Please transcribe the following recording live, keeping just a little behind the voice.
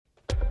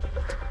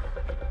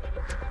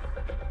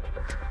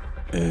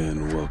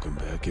And welcome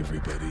back,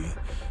 everybody,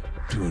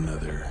 to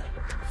another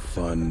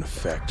fun,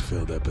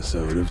 fact-filled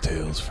episode of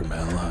Tales from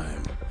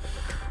Helheim.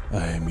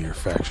 I am your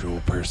factual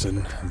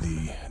person,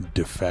 the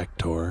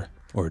defactor,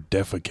 or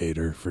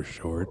defecator for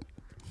short.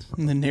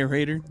 The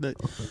narrator,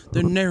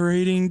 the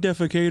narrating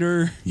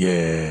defecator.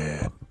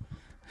 Yeah.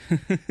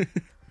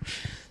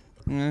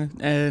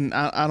 And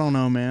I don't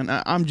know, man.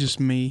 I'm just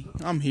me.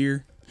 I'm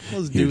here.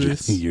 Let's do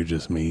this. You're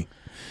just me.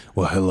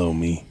 Well, hello,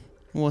 me.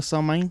 What's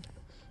up, man?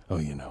 Oh,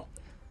 you know.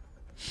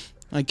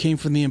 I came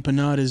from the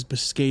empanadas, but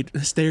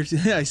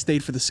I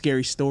stayed for the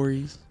scary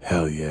stories.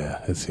 Hell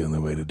yeah. That's the only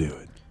way to do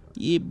it.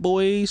 Yeah,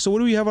 boy. So what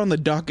do we have on the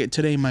docket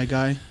today, my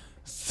guy?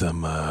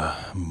 Some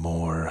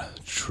more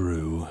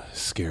true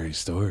scary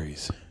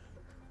stories.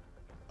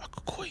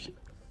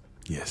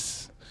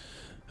 Yes.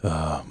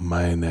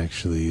 Mine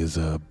actually is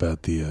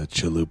about the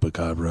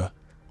Chupacabra.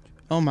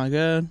 Oh my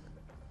god.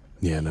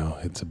 Yeah, no,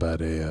 it's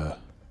about a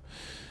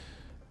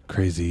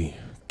crazy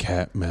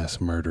cat mass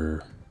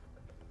murderer.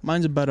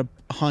 Mine's about a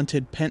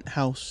haunted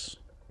penthouse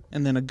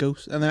and then a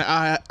ghost. And then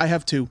I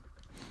have two.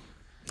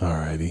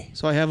 Alrighty.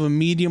 So I have a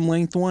medium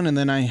length one and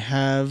then I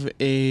have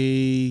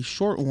a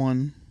short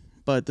one.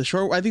 But the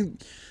short, I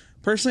think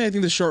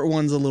the short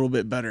one's a little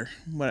bit better.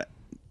 But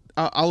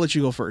I'll let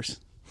you go first.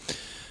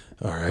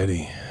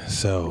 Alrighty.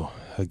 So,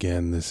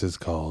 again, this is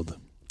called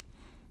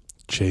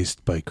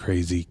Chased by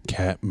Crazy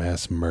Cat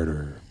Mass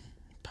Murderer.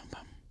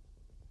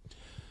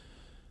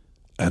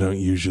 I don't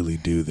usually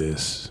do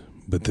this,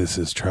 but this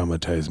has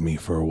traumatized me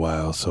for a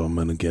while, so I'm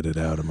going to get it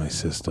out of my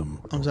system.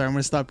 I'm sorry, I'm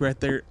going to stop right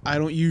there. I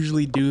don't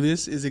usually do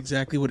this is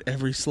exactly what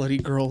every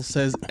slutty girl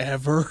says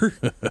ever.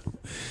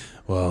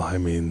 Well, I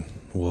mean,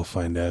 we'll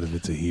find out if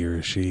it's a he or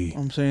a she.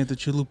 I'm saying the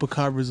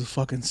Chupacabra is a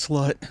fucking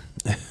slut.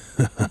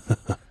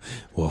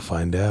 We'll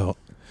find out.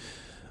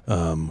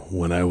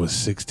 When I was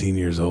 16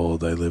 years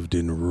old, I lived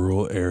in a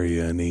rural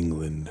area in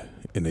England,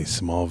 in a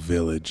small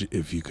village,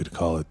 if you could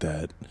call it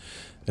that,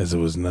 as it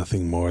was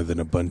nothing more than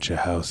a bunch of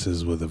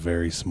houses with a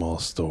very small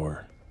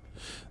store.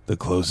 The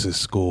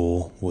closest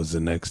school was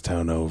the next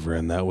town over,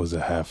 and that was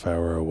a half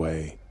hour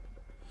away.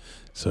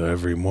 So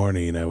every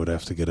morning I would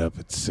have to get up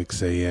at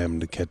 6 a.m.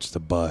 to catch the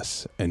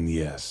bus, and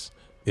yes,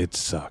 it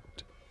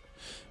sucked.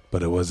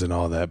 But it wasn't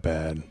all that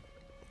bad,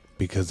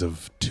 because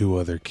of two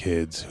other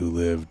kids who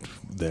lived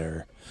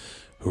there,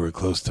 who were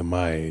close to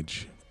my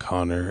age,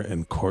 Connor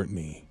and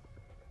Courtney.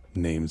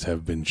 Names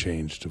have been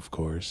changed, of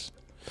course.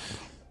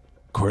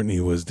 Courtney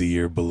was the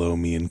year below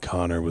me and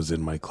Connor was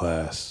in my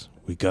class.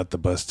 We got the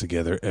bus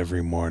together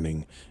every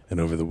morning,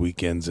 and over the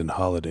weekends and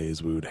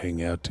holidays we would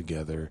hang out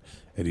together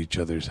at each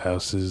other's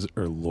houses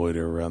or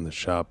loiter around the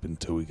shop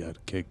until we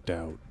got kicked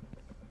out.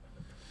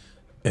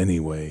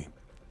 Anyway,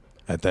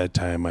 at that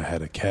time I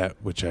had a cat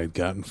which I had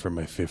gotten for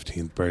my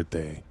 15th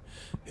birthday.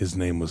 His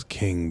name was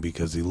King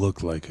because he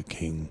looked like a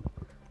king.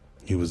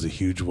 He was a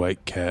huge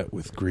white cat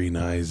with green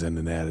eyes and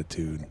an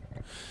attitude.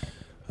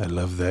 I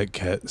loved that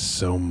cat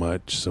so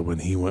much, so when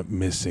he went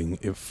missing,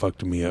 it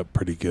fucked me up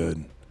pretty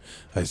good.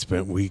 I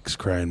spent weeks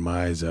crying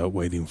my eyes out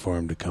waiting for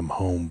him to come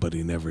home, but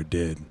he never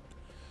did.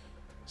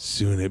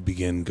 Soon it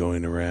began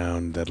going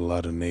around that a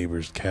lot of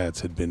neighbors'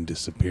 cats had been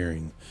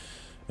disappearing,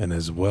 and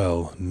as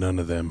well, none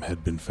of them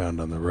had been found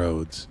on the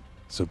roads,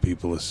 so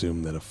people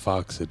assumed that a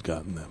fox had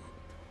gotten them.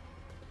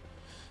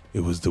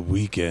 It was the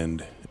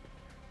weekend,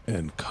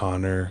 and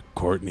Connor,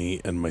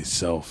 Courtney, and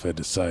myself had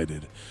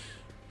decided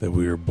that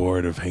we were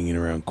bored of hanging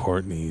around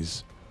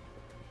Courtney's,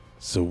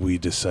 so we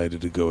decided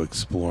to go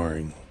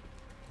exploring,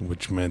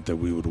 which meant that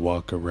we would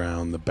walk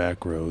around the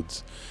back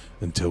roads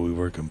until we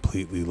were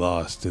completely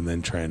lost and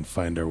then try and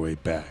find our way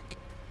back.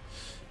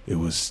 It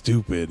was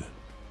stupid,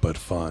 but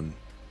fun.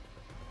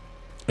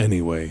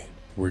 Anyway,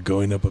 we're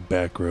going up a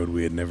back road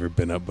we had never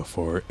been up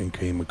before and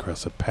came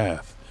across a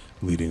path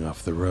leading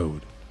off the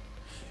road.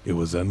 It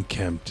was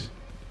unkempt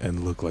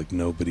and looked like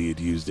nobody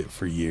had used it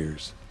for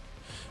years.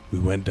 We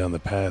went down the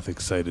path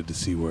excited to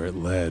see where it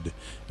led,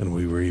 and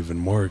we were even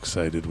more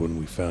excited when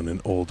we found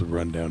an old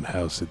rundown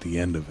house at the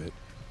end of it.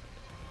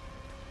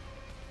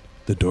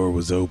 The door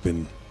was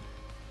open,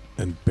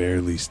 and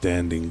barely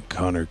standing,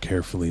 Connor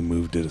carefully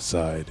moved it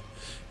aside,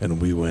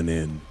 and we went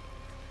in.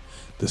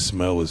 The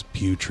smell was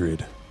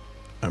putrid.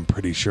 I'm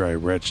pretty sure I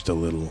retched a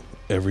little.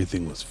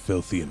 Everything was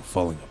filthy and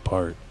falling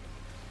apart.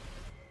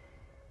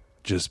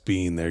 Just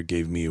being there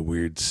gave me a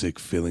weird, sick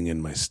feeling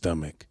in my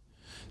stomach.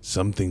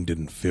 Something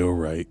didn't feel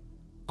right.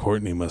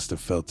 Courtney must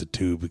have felt it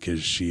too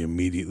because she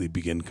immediately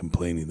began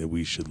complaining that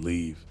we should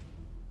leave.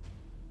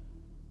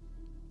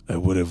 I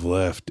would have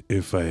left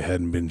if I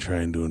hadn't been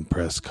trying to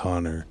impress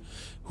Connor,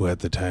 who at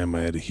the time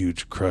I had a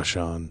huge crush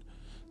on,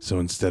 so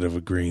instead of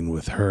agreeing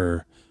with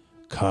her,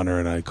 Connor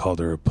and I called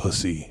her a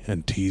pussy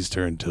and teased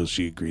her until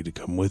she agreed to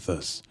come with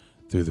us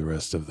through the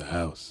rest of the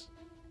house.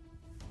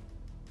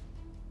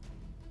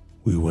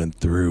 We went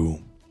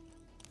through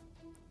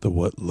the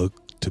what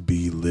looked to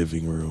be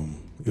living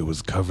room. It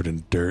was covered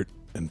in dirt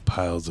and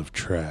piles of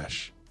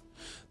trash.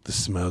 The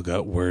smell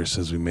got worse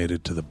as we made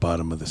it to the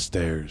bottom of the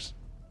stairs.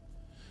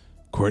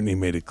 Courtney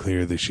made it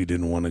clear that she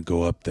didn't want to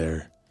go up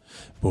there,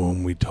 But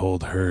when we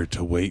told her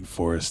to wait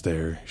for us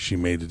there, she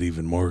made it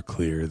even more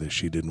clear that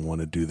she didn't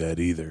want to do that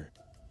either.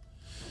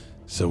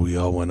 So we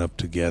all went up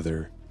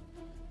together,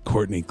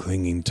 Courtney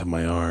clinging to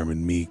my arm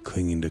and me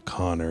clinging to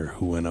Connor,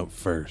 who went up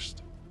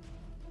first.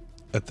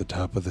 At the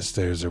top of the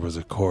stairs there was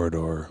a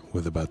corridor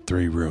with about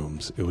 3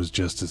 rooms. It was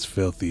just as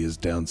filthy as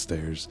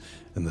downstairs,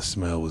 and the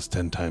smell was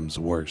 10 times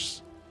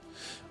worse.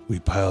 We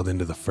piled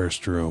into the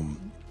first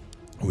room.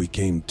 We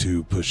came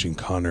to pushing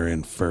Connor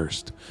in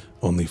first,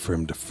 only for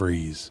him to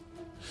freeze.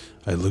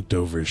 I looked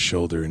over his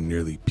shoulder and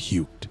nearly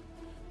puked.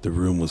 The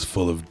room was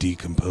full of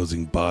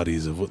decomposing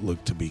bodies of what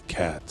looked to be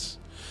cats,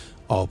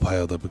 all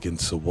piled up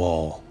against the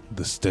wall.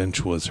 The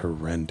stench was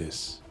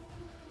horrendous.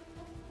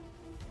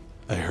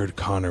 I heard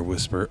Connor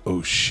whisper,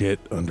 "Oh shit,"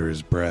 under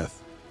his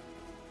breath.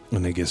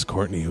 And I guess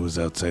Courtney, who was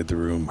outside the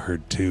room,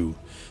 heard too,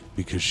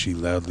 because she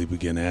loudly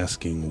began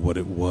asking what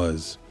it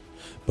was.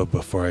 But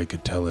before I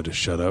could tell her to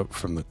shut up,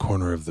 from the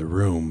corner of the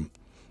room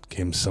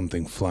came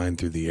something flying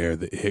through the air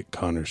that hit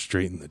Connor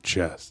straight in the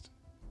chest.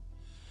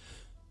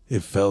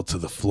 It fell to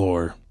the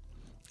floor.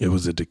 It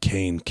was a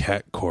decaying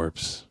cat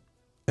corpse,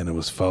 and it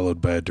was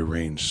followed by a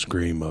deranged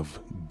scream of,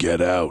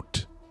 "Get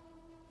out!"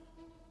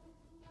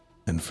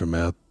 And from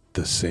out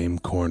the same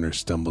corner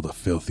stumbled a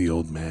filthy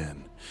old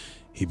man.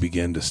 He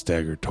began to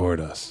stagger toward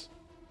us.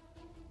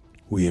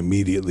 We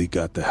immediately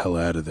got the hell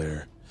out of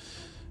there,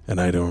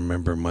 and I don't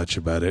remember much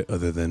about it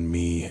other than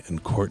me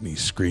and Courtney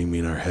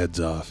screaming our heads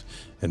off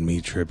and me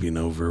tripping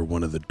over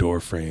one of the door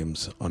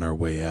frames on our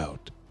way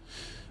out.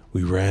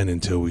 We ran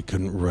until we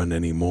couldn't run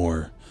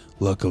anymore.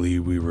 Luckily,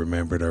 we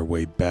remembered our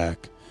way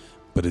back,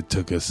 but it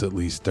took us at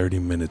least 30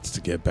 minutes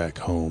to get back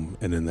home,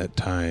 and in that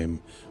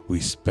time, we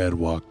sped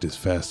walked as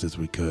fast as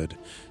we could,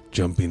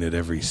 jumping at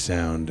every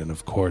sound, and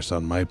of course,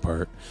 on my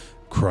part,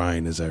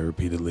 crying as I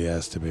repeatedly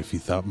asked him if he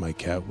thought my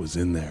cat was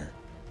in there.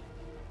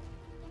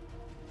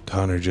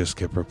 Connor just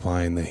kept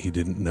replying that he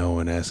didn't know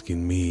and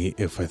asking me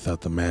if I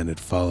thought the man had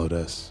followed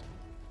us.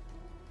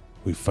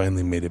 We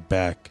finally made it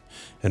back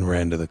and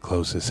ran to the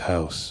closest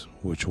house,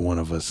 which one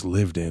of us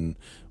lived in,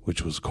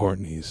 which was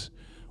Courtney's.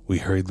 We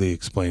hurriedly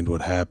explained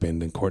what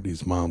happened, and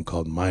Courtney's mom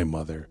called my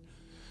mother,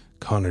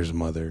 Connor's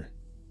mother,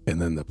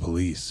 and then the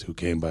police, who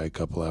came by a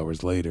couple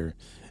hours later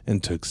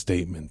and took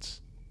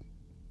statements.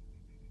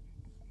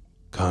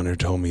 Connor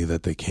told me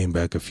that they came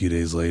back a few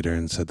days later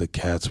and said the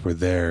cats were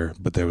there,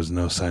 but there was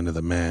no sign of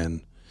the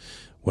man.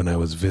 When I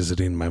was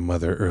visiting my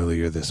mother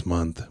earlier this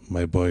month,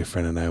 my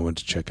boyfriend and I went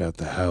to check out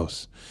the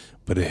house,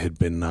 but it had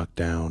been knocked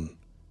down.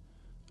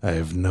 I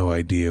have no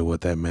idea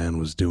what that man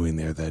was doing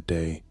there that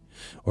day,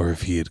 or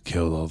if he had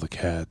killed all the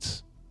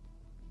cats.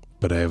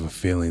 But I have a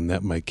feeling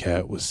that my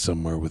cat was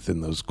somewhere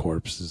within those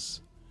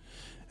corpses,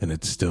 and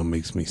it still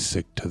makes me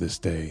sick to this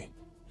day.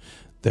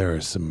 There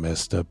are some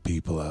messed up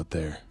people out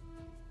there.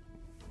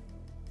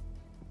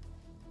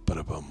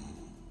 Ba-da-bum.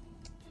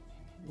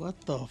 What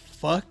the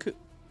fuck?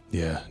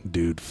 Yeah,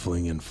 dude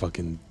flinging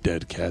fucking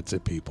dead cats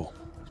at people.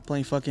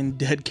 Playing fucking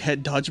dead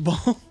cat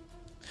dodgeball.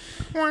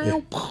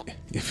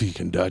 If you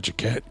can dodge a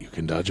cat, you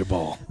can dodge a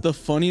ball. The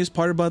funniest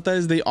part about that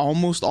is they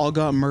almost all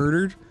got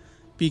murdered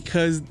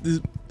because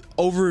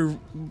over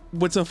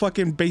what's a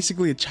fucking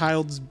basically a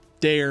child's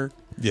dare.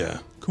 Yeah.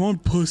 Come on,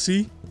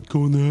 pussy.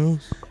 Go in the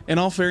house. In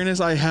all fairness,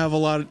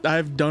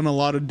 I've done a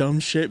lot of dumb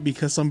shit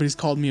because somebody's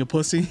called me a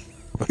pussy.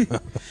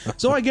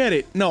 So I get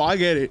it. No, I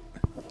get it.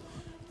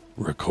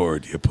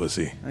 Record, you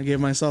pussy. I gave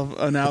myself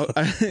an out.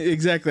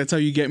 Exactly. That's how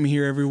you get me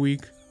here every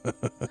week.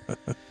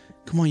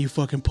 Come on, you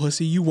fucking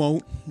pussy. You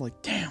won't. I'm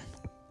like, damn.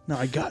 No,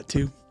 I got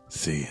to.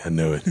 See, I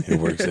knew it. It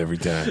works every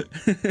time.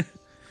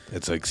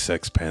 It's like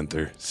Sex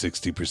Panther.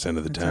 60%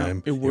 of the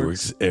time, it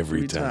works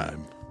every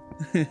time.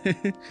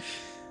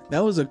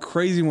 That was a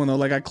crazy one, though.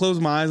 Like, I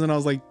closed my eyes and I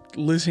was like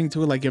listening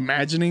to it, like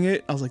imagining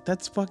it. I was like,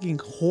 that's fucking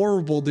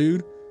horrible,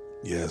 dude.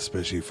 Yeah,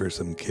 especially for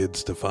some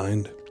kids to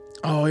find.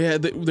 Oh, yeah.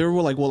 They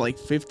were like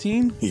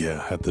 15?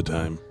 Yeah, at the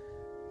time.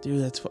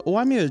 Dude, that's... Well,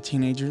 I mean, they're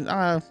teenagers.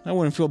 I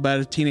wouldn't feel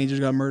bad if teenagers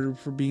got murdered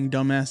for being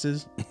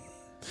dumbasses. If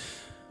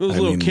it was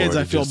little kids,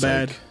 I feel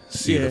bad. Like,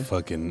 see the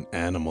fucking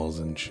animals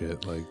and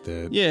shit like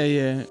that. Yeah,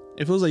 yeah.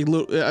 If it was like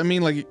little... I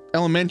mean, like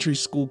elementary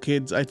school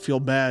kids, I'd feel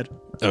bad.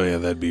 Oh, yeah,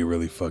 that'd be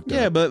really fucked up.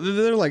 Yeah, but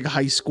they're like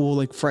high school,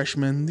 like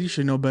freshmen. You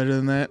should know better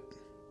than that.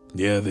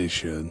 Yeah, they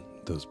should.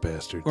 Those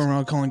bastards. Going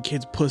around calling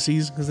kids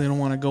pussies because they don't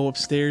want to go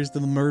upstairs to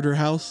the murder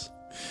house.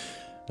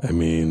 I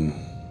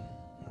mean...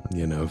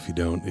 You know, if you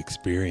don't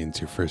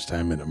experience your first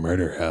time in a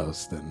murder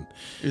house, then...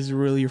 Is it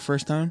really your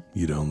first time?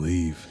 You don't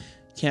leave.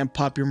 Can't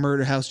pop your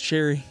murder house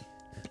cherry.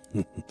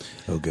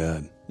 Oh,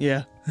 God.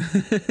 Yeah.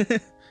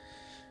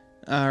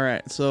 All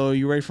right. So,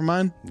 you ready for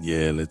mine?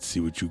 Yeah, let's see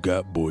what you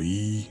got, boy.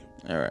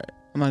 All right.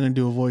 I'm not going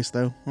to do a voice,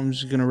 though. I'm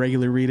just going to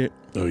regularly read it.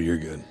 Oh, you're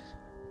good.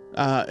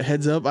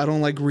 Heads up, I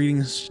don't like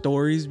reading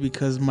stories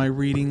because my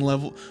reading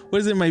level...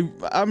 What is it?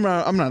 I'm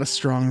not a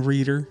strong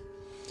reader.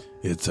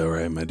 It's all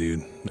right, my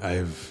dude.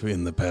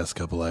 In the past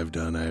couple I've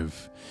done,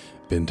 I've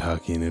been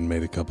talking and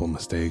made a couple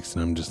mistakes,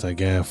 and I'm just like,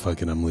 yeah,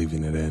 fuck it, I'm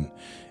leaving it in.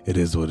 It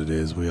is what it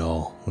is.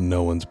 No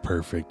one's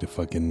perfect. A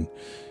fucking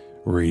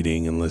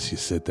reading unless you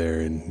sit there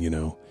and,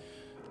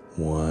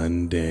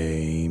 one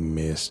day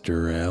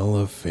Mr.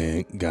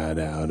 Elephant got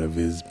out of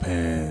his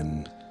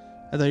pen.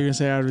 I thought you were going to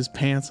say out of his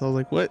pants. I was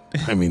like, what?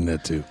 I mean,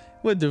 that too.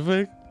 What the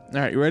fuck?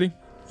 All right, you ready?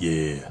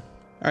 Yeah.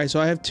 All right, so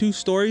I have two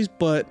stories,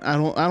 but I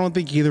don't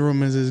think either of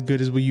them is as good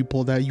as what you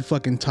pulled out. You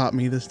fucking taught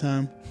me this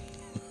time.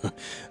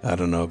 I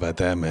don't know about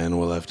that, man.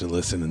 We'll have to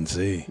listen and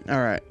see. All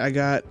right,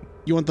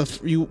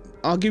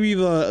 I'll give you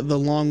the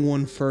long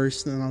one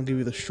first, and then I'll give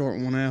you the short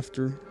one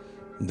after.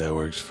 That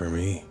works for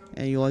me.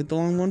 And you like the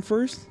long one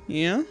first?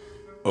 Yeah?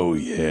 Oh,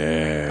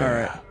 yeah. All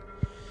right.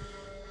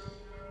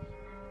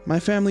 My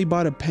family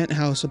bought a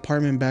penthouse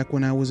apartment back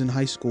when I was in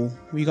high school.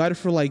 We got it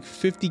for like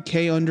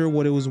 $50K under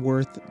what it was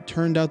worth.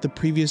 Turned out the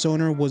previous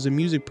owner was a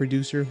music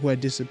producer who had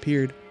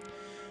disappeared.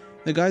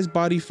 The guy's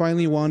body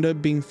finally wound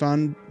up being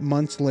found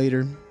months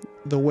later.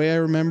 The way I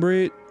remember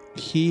it,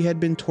 he had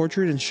been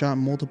tortured and shot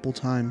multiple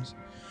times.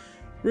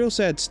 Real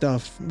sad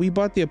stuff. We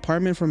bought the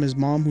apartment from his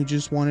mom, who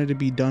just wanted to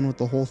be done with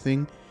the whole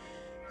thing.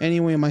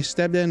 Anyway, my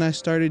stepdad and I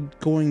started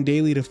going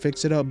daily to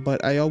fix it up,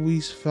 but I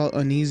always felt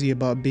uneasy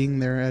about being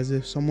there, as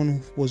if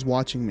someone was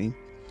watching me.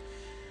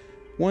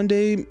 One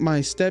day, my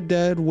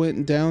stepdad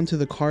went down to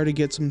the car to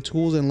get some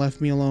tools and left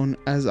me alone.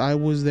 As I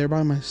was there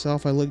by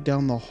myself, I looked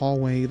down the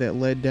hallway that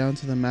led down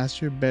to the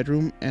master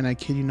bedroom, and I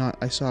kid you not,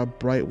 I saw a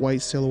bright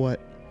white silhouette.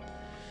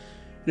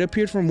 It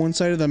appeared from one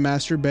side of the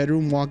master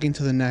bedroom, walking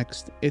to the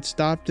next. It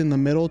stopped in the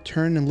middle,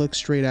 turned, and looked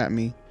straight at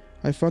me.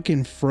 I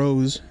fucking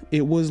froze.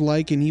 It was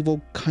like an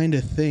evil kind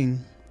of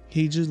thing.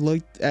 He just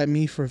looked at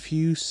me for a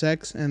few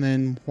seconds and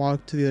then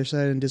walked to the other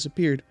side and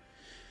disappeared.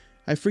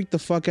 I freaked the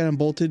fuck out and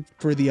bolted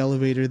for the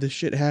elevator. This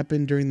shit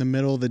happened during the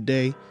middle of the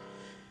day.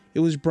 It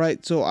was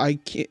bright, so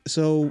it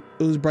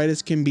was bright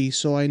as can be,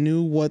 so I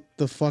knew what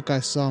the fuck I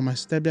saw. My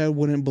stepdad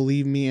wouldn't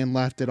believe me and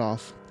laughed it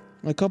off.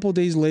 A couple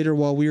days later,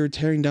 while we were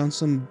tearing down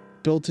some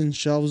built-in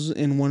shelves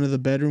in one of the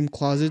bedroom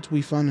closets,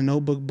 we found a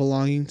notebook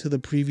belonging to the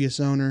previous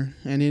owner,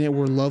 and in it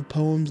were love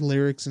poems,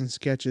 lyrics, and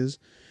sketches.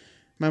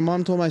 My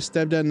mom told my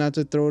stepdad not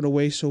to throw it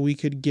away so we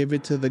could give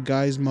it to the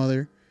guy's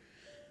mother.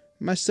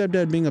 My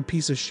stepdad, being a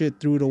piece of shit,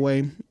 threw it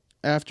away.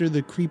 After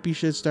the creepy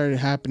shit started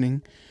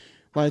happening,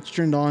 lights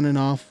turned on and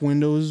off,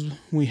 windows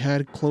we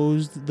had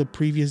closed the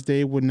previous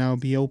day would now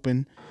be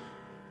open.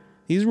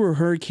 These were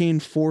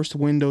hurricane-forced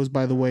windows,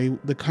 by the way,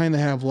 the kind that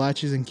have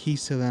latches and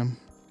keys to them.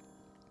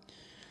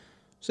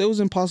 So it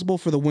was impossible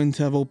for the wind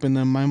to have opened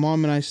them. My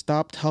mom and I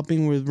stopped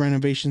helping with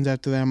renovations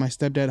after that. My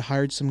stepdad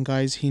hired some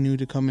guys he knew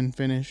to come and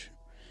finish.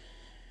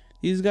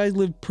 These guys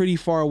lived pretty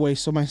far away,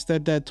 so my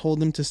stepdad told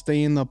them to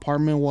stay in the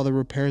apartment while the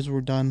repairs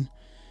were done.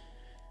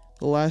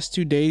 The last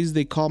 2 days,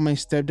 they called my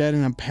stepdad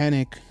in a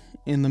panic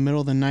in the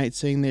middle of the night,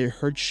 saying they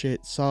heard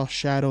shit, saw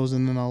shadows,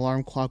 and then an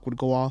alarm clock would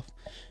go off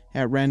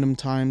at random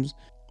times.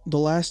 The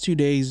last 2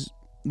 days,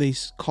 they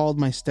called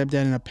my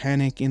stepdad in a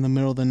panic in the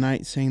middle of the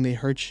night, saying they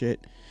heard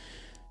shit,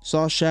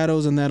 saw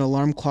shadows, and that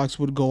alarm clocks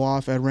would go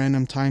off at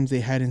random times they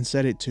hadn't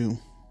set it to.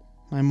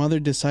 My mother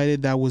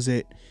decided that was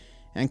it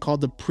and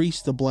called the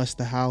priest to bless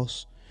the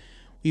house.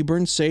 We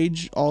burned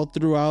sage all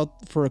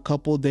throughout for a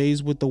couple of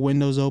days with the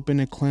windows open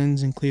to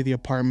cleanse and clear the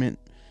apartment.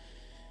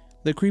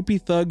 The creepy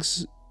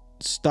thugs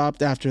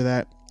stopped after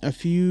that. A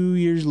few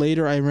years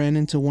later, I ran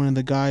into one of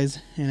the guys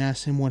and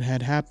asked him what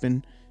had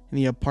happened in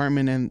the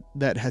apartment and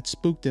that had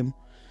spooked him.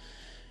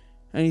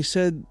 And he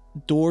said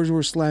doors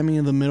were slamming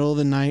in the middle of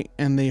the night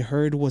and they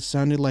heard what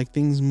sounded like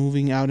things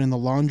moving out in the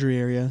laundry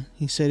area.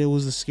 He said it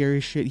was the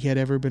scariest shit he had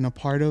ever been a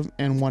part of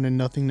and wanted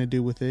nothing to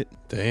do with it.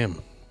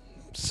 Damn.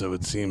 So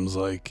it seems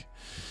like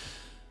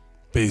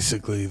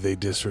basically they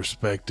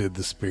disrespected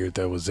the spirit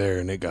that was there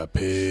and it got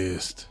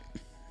pissed.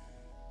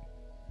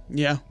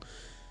 Yeah.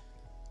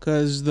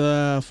 Because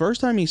the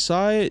first time he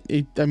saw it,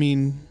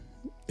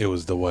 it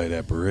was the white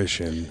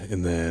apparition,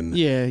 and then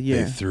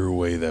they threw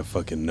away that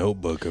fucking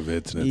notebook of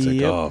it, and it's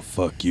like, oh,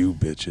 fuck you,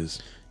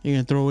 bitches. You're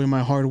going to throw away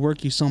my hard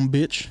work, you son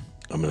bitch.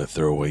 I'm going to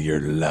throw away your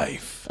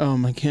life. Oh,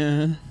 my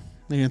God.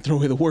 They're going to throw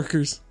away the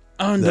workers.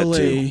 On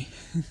delay.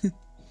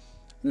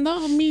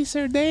 Not me,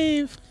 Sir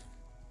Dave.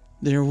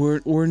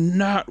 We're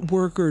not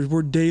workers.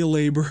 We're day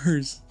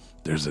laborers.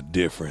 There's a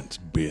difference,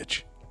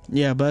 bitch.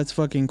 Yeah, but that's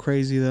fucking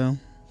crazy, though.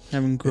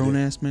 Having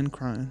grown-ass men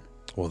crying.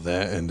 Well,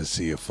 that and to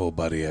see a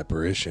full-body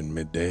apparition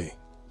midday.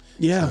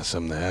 Yeah. It's not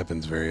something that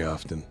happens very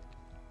often.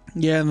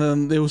 Yeah, and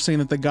then they were saying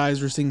that the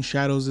guys were seeing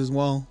shadows as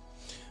well.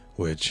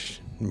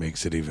 Which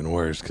makes it even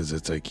worse, because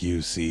it's like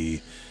you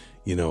see,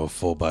 a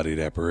full-bodied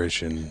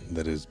apparition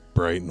that is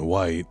bright and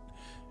white,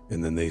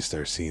 and then they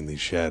start seeing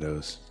these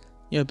shadows.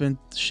 Yep, and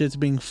shit's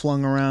being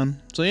flung around.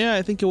 So yeah,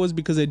 I think it was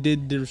because they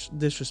did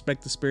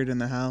disrespect the spirit in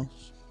the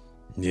house.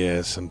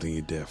 Yeah, something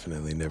you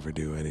definitely never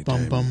do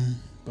anytime. Bum,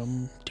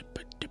 bum,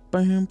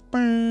 bum,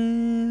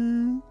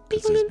 bum.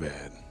 This is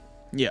bad.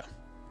 Yeah.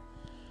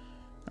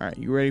 All right,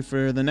 you ready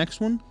for the next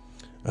one?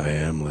 I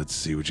am. Let's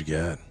see what you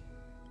got.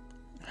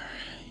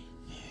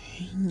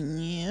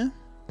 Yeah.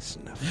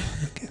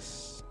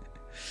 Snuffleupagus.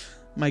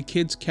 My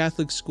kid's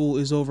Catholic school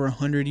is over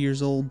 100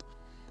 years old.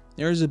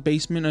 There is a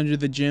basement under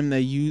the gym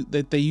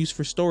that they use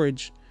for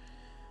storage.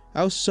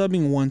 I was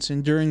subbing once,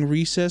 and during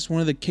recess,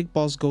 one of the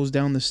kickballs goes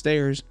down the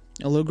stairs.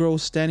 A little girl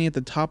was standing at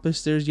the top of the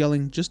stairs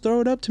yelling, "Just throw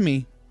it up to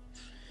me."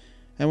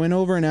 I went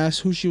over and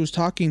asked who she was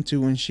talking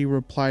to, and she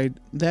replied,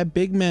 "That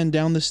big man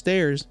down the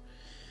stairs."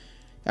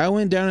 I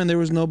went down and there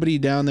was nobody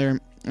down there,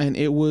 and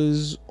it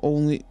was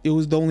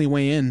the only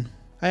way in.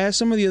 I asked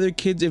some of the other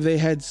kids if they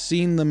had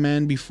seen the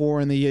man before,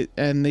 and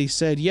they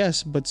said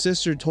yes, but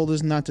Sister told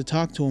us not to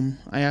talk to him.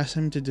 I asked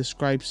them to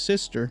describe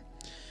Sister.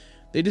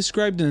 They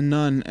described a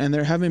nun, and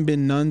there haven't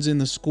been nuns in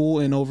the school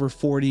in over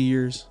 40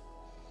 years.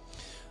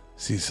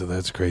 See, so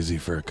that's crazy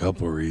for a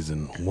couple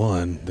reasons.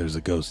 One, there's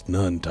a ghost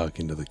nun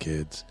talking to the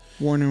kids.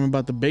 Warning them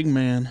about the big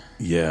man.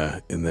 Yeah,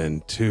 and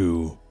then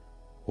two,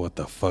 what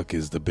the fuck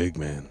is the big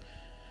man?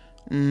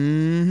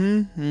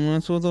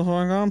 That's what the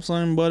fuck I'm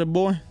saying, buddy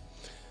boy.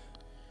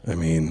 I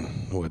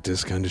mean, with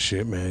this kind of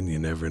shit, man, you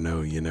never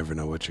know. You never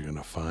know what you're going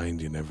to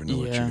find. You never know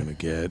what you're going to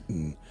get.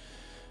 And,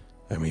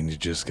 I mean, you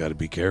just got to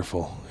be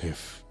careful.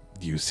 If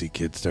you see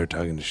kids start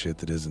talking to shit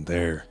that isn't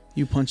there.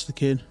 You punch the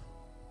kid.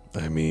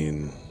 I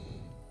mean...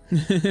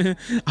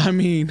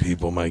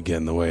 People might get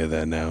in the way of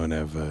that now and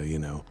have,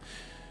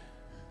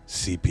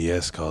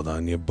 CPS called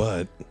on you,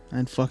 but...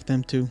 I'd fuck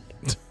them too.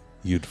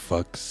 You'd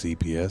fuck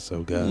CPS?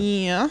 Oh, God.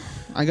 Yeah.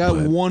 I got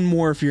one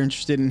more if you're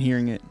interested in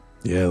hearing it.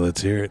 Yeah,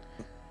 let's hear it.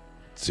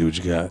 See what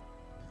you got.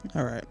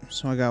 All right,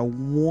 so I got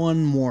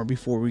one more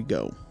before we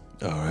go.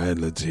 All right,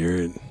 let's hear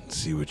it.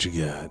 See what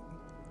you got.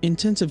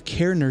 Intensive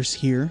care nurse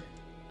here.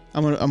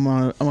 I'm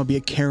gonna be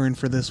a Karen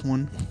for this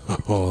one.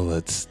 Oh,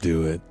 let's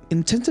do it.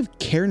 Intensive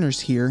care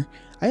nurse here.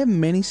 I have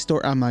many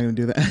stories. I'm not gonna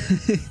do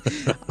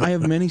that. I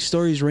have many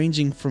stories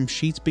ranging from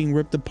sheets being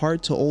ripped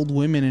apart to old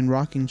women in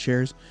rocking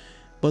chairs,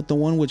 but the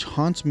one which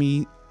haunts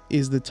me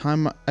is the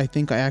time I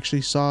think I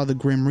actually saw the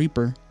Grim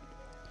Reaper.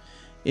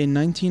 In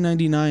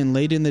 1999,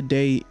 late in the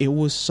day, it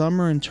was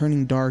summer and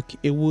turning dark.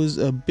 It was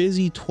a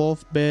busy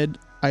 12-bed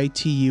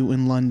ITU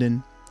in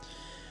London.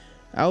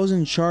 I was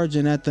in charge,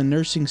 and at the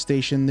nursing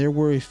station, there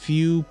were a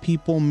few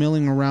people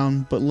milling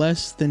around, but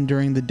less than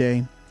during the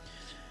day.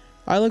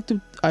 I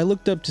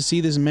looked up to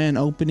see this man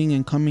opening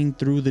and coming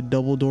through the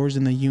double doors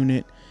in the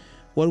unit.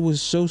 What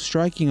was so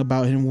striking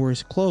about him were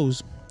his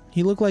clothes.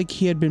 He looked like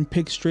he had been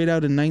picked straight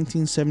out in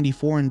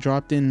 1974 and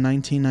dropped in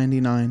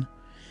 1999.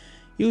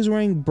 He was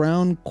wearing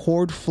brown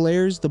cord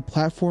flares, the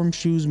platform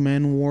shoes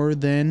men wore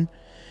then,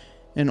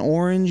 an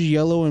orange,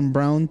 yellow, and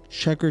brown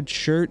checkered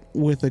shirt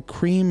with a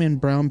cream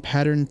and brown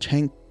patterned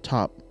tank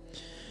top.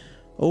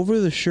 Over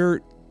the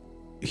shirt,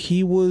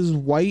 he was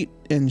white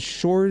and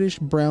shortish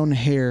brown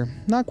hair,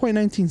 not quite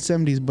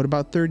 1970s, but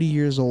about 30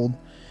 years old.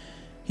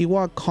 He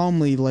walked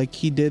calmly, like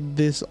he did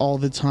this all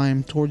the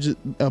time, towards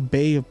a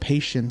bay of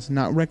patients,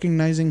 not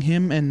recognizing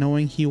him and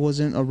knowing he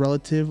wasn't a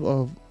relative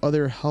of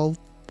other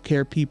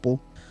healthcare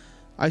people.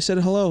 I said,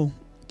 "Hello,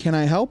 can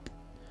I help?"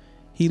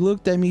 He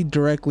looked at me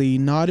directly,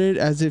 nodded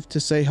as if to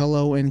say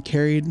hello, and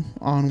carried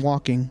on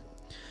walking.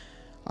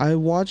 I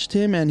watched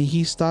him, and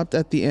he stopped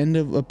at the end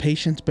of a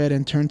patient's bed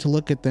and turned to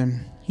look at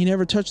them. He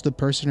never touched the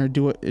person or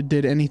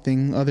did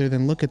anything other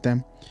than look at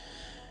them.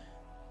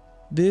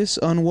 This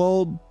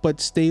unwell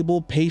but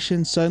stable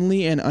patient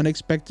suddenly and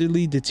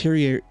unexpectedly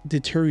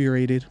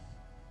deteriorated.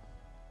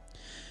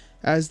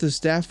 As the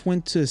staff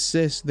went to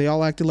assist, they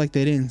all acted like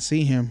they didn't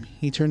see him.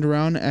 He turned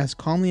around as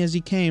calmly as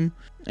he came,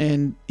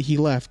 and he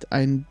left.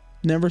 I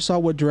never saw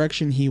what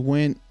direction he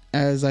went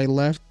as I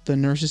left the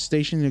nurse's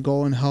station to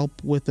go and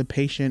help with the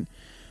patient,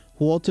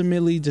 who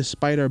ultimately,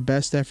 despite our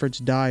best efforts,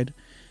 died.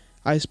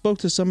 I spoke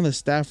to some of the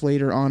staff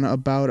later on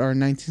about our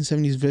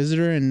 1970s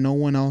visitor, and no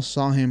one else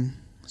saw him.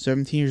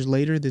 17 years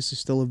later, this is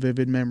still a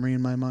vivid memory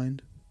in my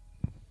mind.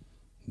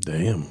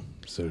 Damn.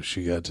 So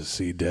she got to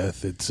see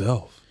death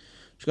itself.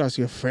 She got to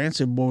see a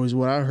fancy boy is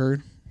what I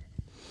heard.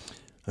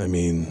 I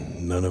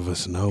mean, none of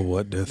us know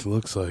what death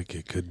looks like.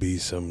 It could be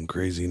some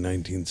crazy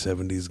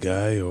 1970s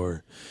guy,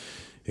 or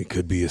it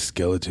could be a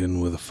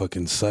skeleton with a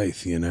fucking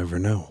scythe. You never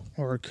know.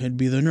 Or it could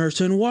be the nurse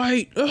in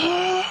white.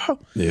 Ah!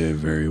 Yeah, it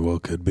very well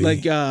could be.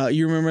 Like,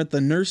 you remember at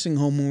the nursing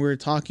home when we were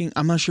talking?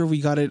 I'm not sure if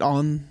we got it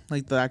on,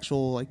 like, the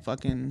actual, like,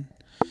 fucking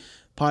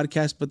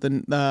podcast, but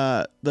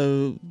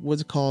the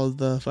what's it called?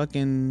 The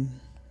fucking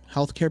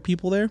healthcare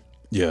people there?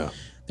 Yeah.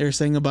 They were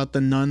saying about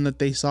the nun that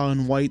they saw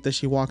in white, that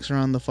she walks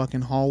around the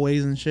fucking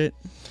hallways and shit.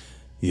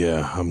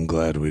 Yeah, I'm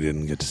glad we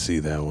didn't get to see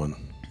that one.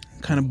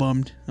 Kind of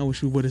bummed. I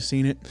wish we would have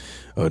seen it.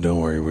 Oh, don't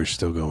worry. We're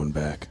still going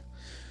back.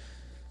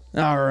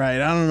 All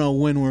right. I don't know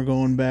when we're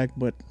going back,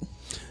 but...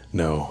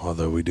 No,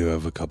 although we do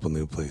have a couple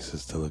new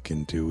places to look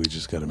into. We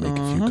just got to make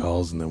a few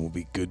calls and then we'll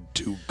be good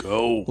to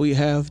go. We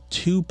have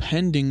 2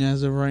 pending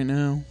as of right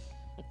now.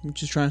 We're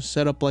just trying to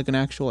set up like an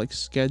actual like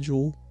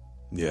schedule.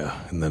 Yeah,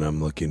 and then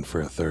I'm looking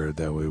for a third.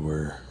 That way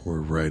we're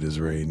right as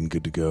rain and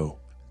good to go.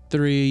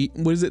 3,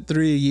 what is it,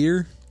 3 a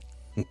year?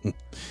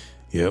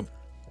 Yep.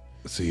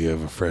 So you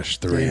have a fresh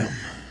 3. Damn.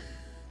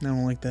 I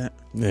don't like that.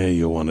 Yeah,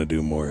 you'll want to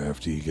do more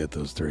after you get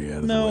those 3 out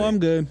of the way. No, I'm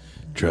good.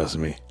 Trust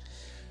me.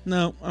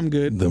 No, I'm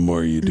good. The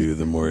more you do,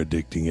 the more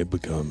addicting it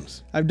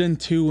becomes. I've done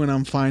 2 and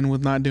I'm fine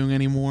with not doing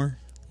any more.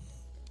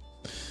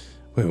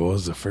 Wait, what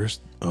was the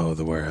first? Oh,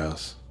 the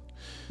warehouse.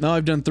 No,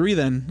 I've done 3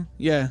 then.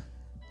 Yeah.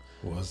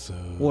 Was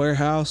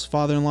Warehouse,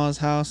 father-in-law's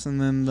house, and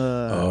then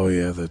Oh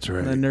yeah, that's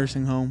right. the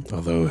nursing home.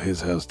 Although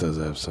his house does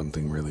have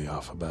something really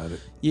off about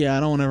it. Yeah, I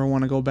don't ever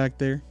want to go back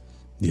there.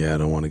 Yeah, I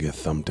don't want to get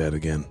thumped at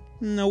again.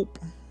 Nope.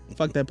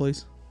 Fuck that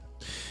place.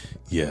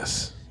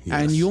 Yes.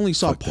 And you only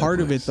saw Fuck that part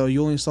of it place. though.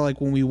 You only saw like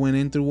when we went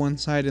in through one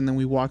side and then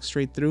we walked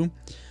straight through.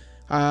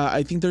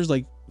 I think there's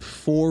like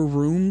 4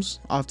 rooms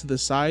off to the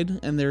side,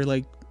 and they're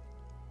like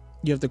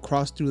you have to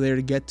cross through there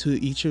to get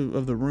to each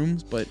of the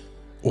rooms. But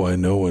Well, I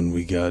know when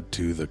we got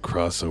to the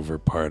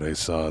crossover part, I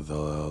saw the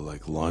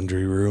like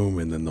laundry room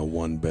and then the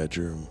 1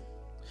 bedroom.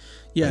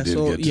 yeah, I did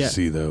so get to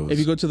see those. if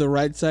you go to the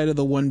right side of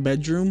the 1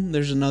 bedroom,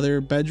 there's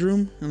another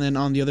bedroom, and then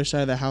on the other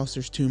side of the house,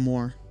 there's 2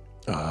 more.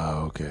 Ah,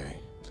 okay.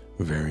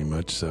 Very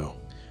much so.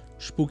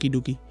 Spooky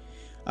dooky.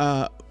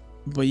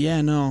 But yeah,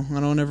 no, I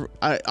don't ever.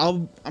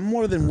 I'm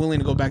more than willing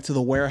to go back to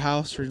the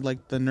warehouse or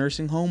like the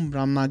nursing home, but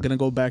I'm not gonna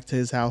go back to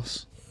his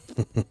house.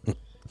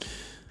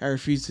 I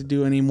refuse to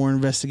do any more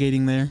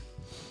investigating there.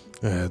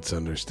 That's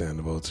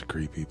understandable. It's a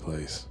creepy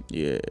place.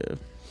 Yeah.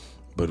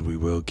 But we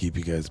will keep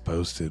you guys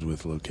posted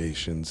with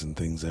locations and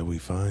things that we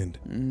find.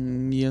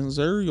 Yes,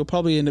 sir. You'll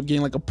probably end up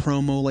getting like a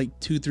promo like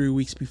 2-3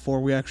 weeks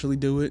before we actually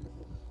do it.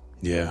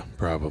 Yeah,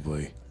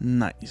 probably.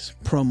 Nice.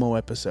 Promo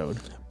episode.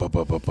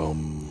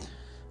 Ba-ba-ba-bum.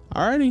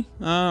 Alrighty.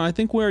 I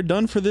think we're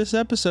done for this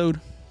episode.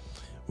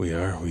 We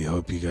are. We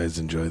hope you guys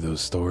enjoy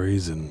those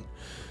stories, and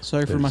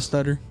Sorry for my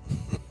stutter.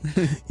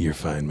 you're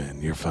fine,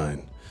 man. You're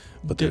fine.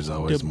 But there's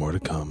always more to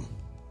come.